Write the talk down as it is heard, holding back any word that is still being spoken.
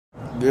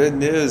Good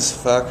news,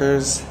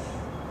 fuckers.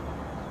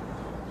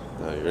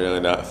 No, you're really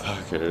not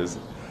fuckers.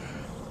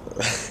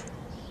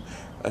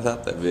 I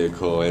thought that'd be a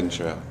cool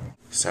intro.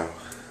 So,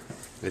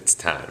 it's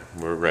time.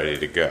 We're ready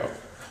to go.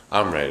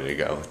 I'm ready to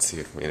go. Let's see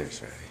if Wiener's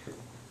ready.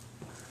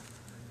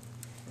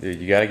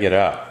 Dude, you gotta get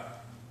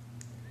up.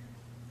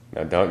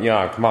 No, don't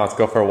yawn. Come on, let's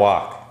go for a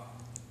walk.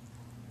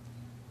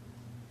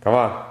 Come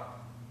on.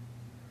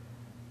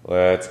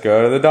 Let's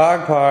go to the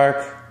dog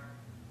park.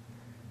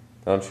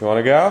 Don't you want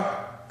to go?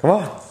 Come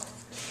on.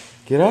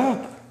 Get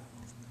up.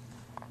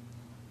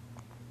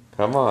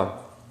 Come on.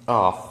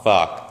 Oh,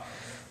 fuck.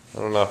 I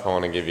don't know if I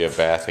want to give you a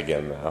bath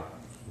again now.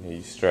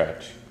 You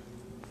stretch.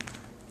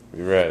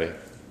 Be ready.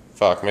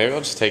 Fuck, maybe I'll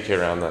just take you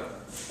around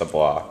the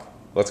block.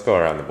 Let's go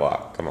around the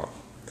block. Come on.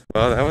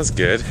 Well, that was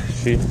good.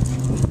 She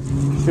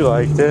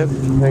liked it.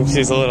 I think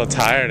she's a little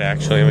tired,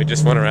 actually. We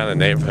just went around the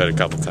neighborhood a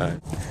couple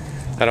times.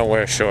 I don't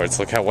wear shorts.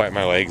 Look how wet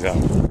my legs are.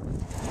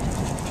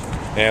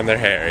 And they're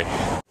hairy.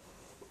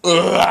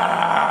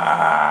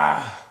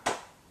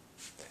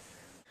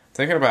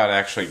 Thinking about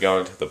actually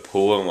going to the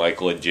pool and like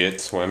legit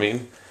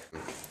swimming.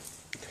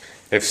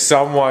 If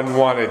someone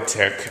wanted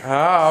to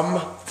come,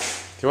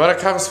 do you want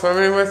to come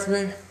swimming with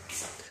me?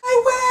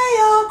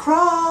 Way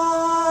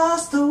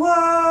across the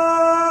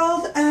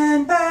world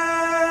and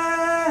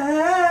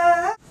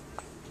back.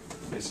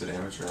 They said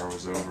amateur hour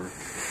was over.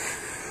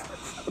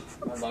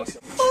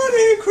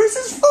 Funny, Chris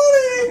is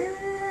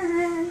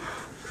funny.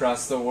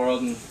 Across the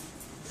world and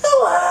The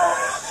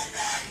world and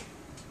back.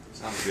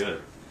 Sounds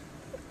good.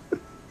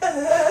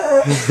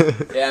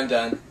 yeah, I'm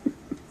done.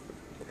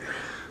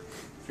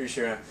 Pretty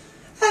sure.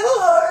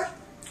 Lord.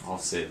 I'll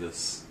say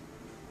this.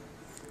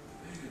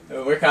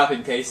 We're copying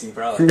and pasting,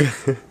 probably.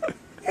 You're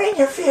in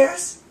your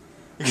fears.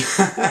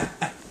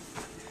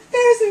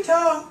 Fears in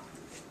tow.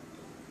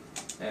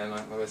 Yeah,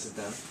 my voice is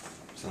done.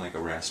 Sound like a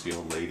raspy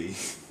old lady.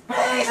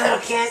 Hey, little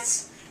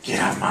kids.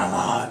 Get off my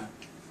lawn.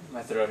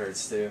 My throat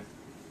hurts too.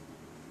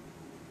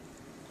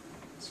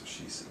 That's what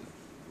she said.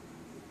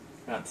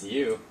 Not to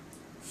you.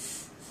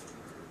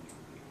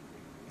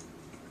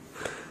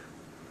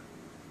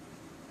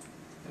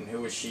 And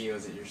who was she?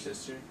 Was it your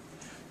sister?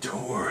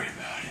 Don't worry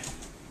about it.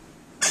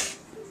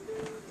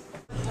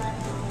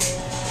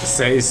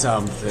 Say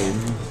something.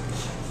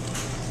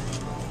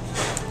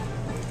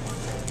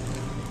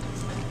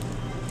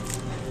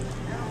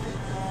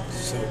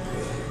 So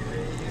good.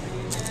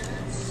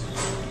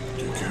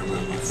 Don't care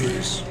about my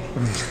fears.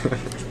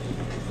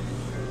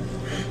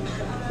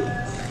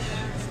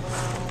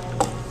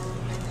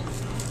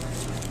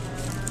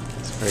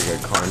 It's a pretty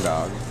good corn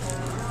dog.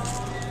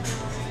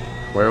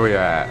 Where are we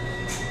at?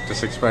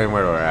 Just explain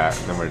where we're at,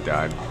 and then we're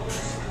done.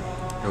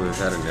 Oh, is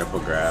that a nipple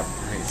grab?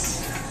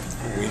 Nice.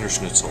 Wiener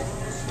Schnitzel.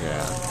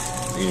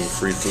 Yeah. Eating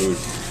free food.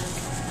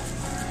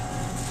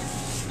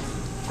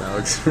 That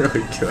looks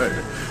really good.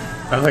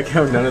 I like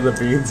how none of the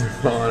beans are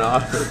falling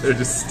off. They're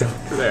just stuck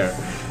there.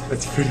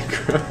 That's pretty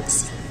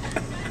gross.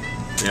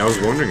 Yeah, I was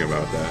wondering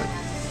about that.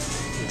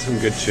 Some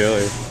good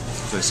chili.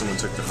 It's like someone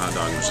took the hot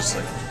dog and was just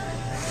like,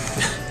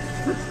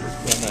 Yeah,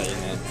 I'm not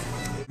eating that.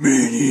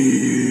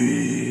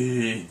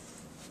 Mini!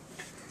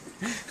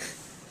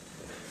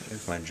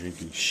 There's my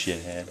drinking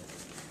shithead.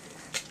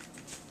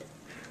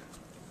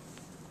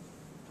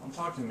 Don't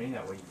talk to me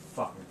that way, you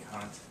fucking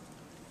cunt.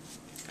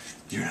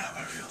 You're not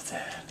my real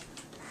dad.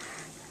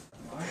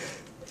 What?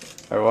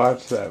 I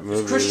watched that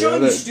movie. Chris the showing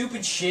other- you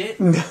stupid shit?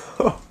 No.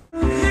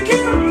 You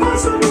can't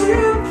possibly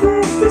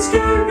improve this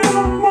game no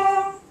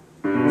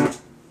more.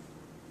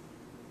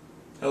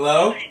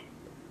 Hello?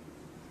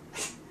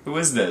 Who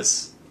is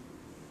this?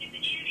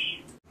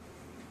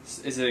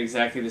 Is it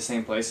exactly the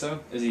same place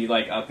though? Is he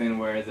like up in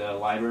where the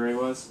library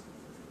was?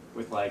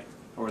 With like,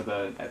 or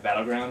the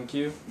battleground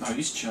queue? No,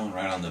 he's chilling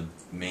right on the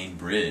main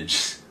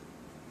bridge.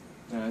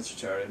 No, that's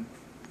retarded.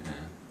 Yeah,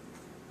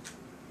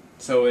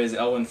 So is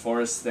Elwyn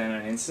Forest then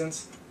an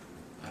instance?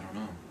 I don't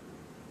know.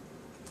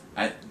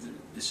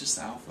 It's just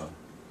alpha.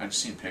 I've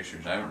just seen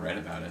pictures. I haven't read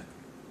about it.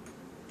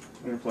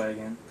 We're gonna play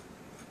again.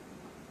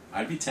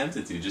 I'd be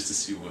tempted to just to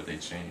see what they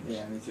changed.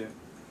 Yeah, me too.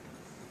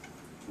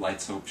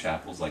 Lights Hope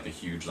Chapel's like a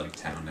huge like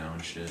town now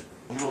and shit.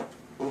 I'm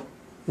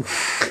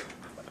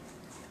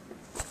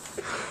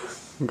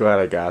glad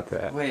I got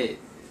that. Wait,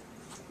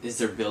 is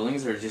there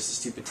buildings or just a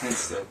stupid tent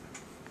still?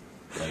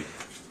 Like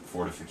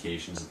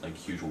fortifications, like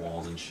huge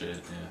walls and shit.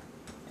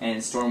 Yeah.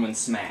 And Stormwind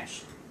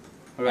smashed.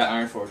 What about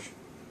Ironforge?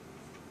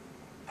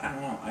 I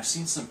don't know. I've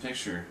seen some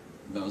picture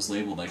that was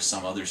labeled like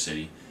some other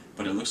city,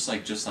 but it looks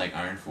like just like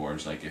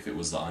Ironforge, like if it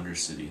was the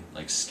Undercity,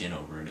 like skin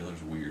over it. It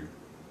looks weird.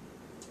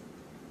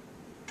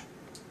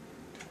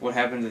 What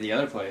happened to the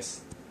other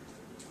place?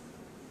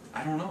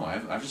 I don't know.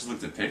 I've just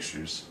looked at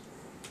pictures.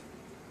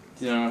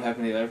 Do you know what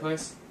happened to the other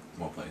place?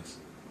 What place?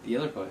 The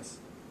other place.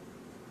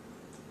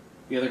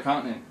 The other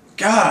continent.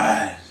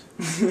 God.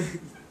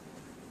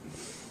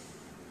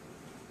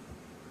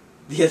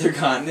 The other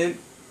continent?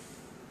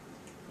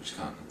 Which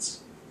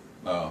continents?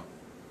 Oh.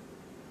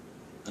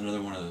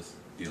 Another one of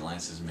the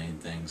Alliance's main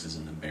things is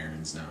in the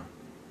Barrens now.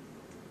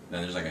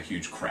 then there's like a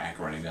huge crack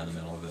running down the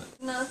middle of it.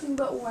 Nothing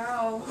but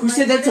wow. Who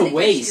said that's a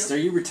waste? Are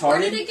you retarded?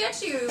 Where did it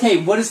get you? Okay,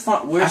 where's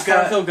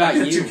Farmville got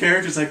you? 2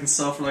 characters I can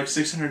sell for like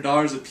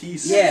 $600 a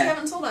piece. You Yeah.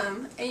 haven't sold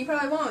them, and you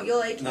probably won't. You'll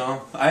like.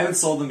 No, I haven't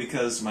sold them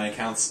because my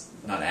account's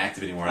not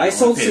active anymore. I I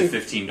sold paid some-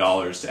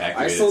 $15 to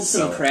activate I it. sold to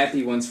some sell it.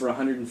 crappy ones for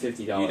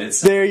 $150. You did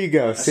sell. There you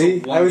go. See,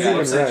 sold one I was guy. even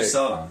What website did you right.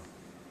 sell it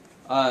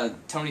on?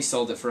 Tony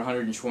sold it for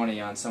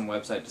 $120 on some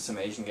website to some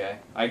Asian guy.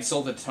 I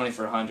sold it to Tony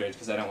for $100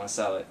 because I don't want to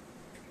sell it.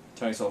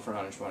 Tony sold it for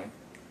 $120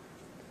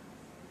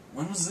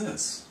 When was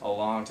this? a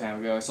long time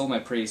ago. I sold my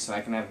Priest, so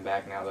I can have him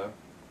back now though.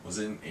 Was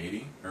it in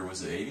 80? Or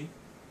was it 80?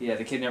 Yeah,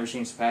 the kid never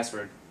changed the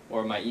password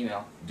or my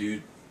email.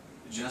 Dude,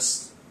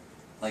 just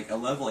like a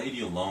level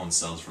 80 alone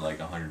sells for like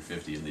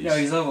 150 at least. No,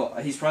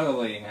 he's probably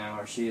level 80 now,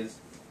 or she is.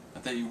 I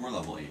thought you were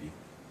level 80.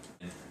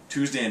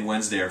 Tuesday and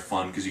Wednesday are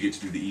fun because you get to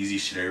do the easy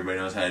shit everybody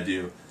knows how to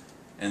do.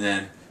 And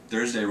then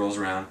Thursday rolls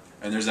around,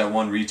 and there's that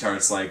one retard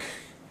that's like,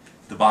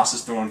 the boss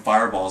is throwing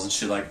fireballs and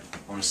shit like, I'm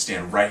gonna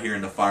stand right here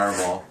in the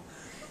fireball.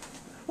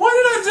 Why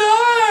did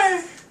I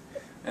die?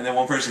 And then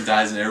one person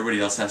dies and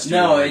everybody else has to do it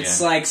No, over it's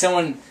again. like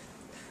someone,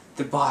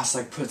 the boss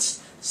like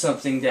puts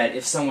something that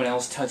if someone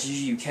else touches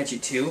you, you catch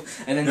it too,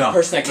 and then the No,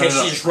 person that no, catches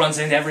no. you just runs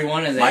into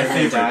everyone, and then My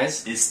everyone favorite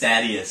dies. is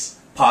Thaddeus.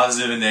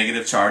 Positive and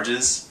negative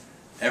charges.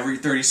 Every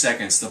 30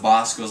 seconds, the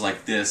boss goes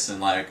like this, and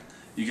like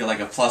you get like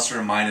a plus or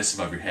a minus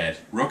above your head.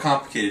 Real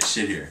complicated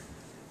shit here.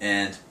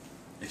 And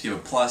if you have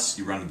a plus,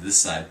 you run to this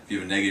side. If you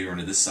have a negative, you run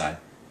to this side.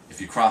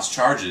 If you cross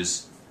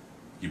charges,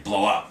 you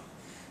blow up.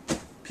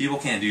 People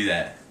can't do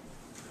that.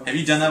 Have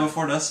you done that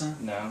before, Dustin?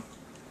 No,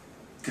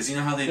 Because you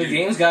know how they the do.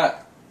 game's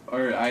got,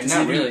 or I Does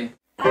not it do- really.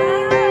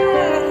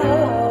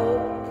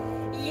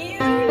 You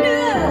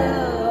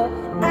know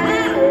I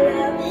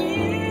love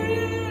you.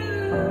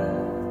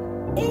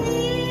 It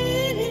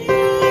is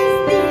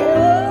the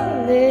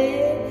only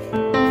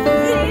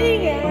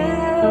thing I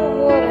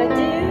wanna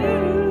do.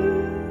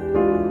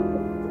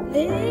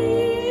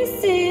 This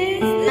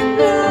is the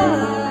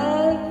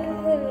blog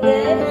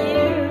that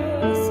you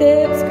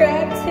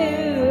subscribe to.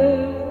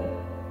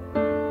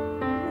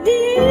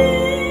 This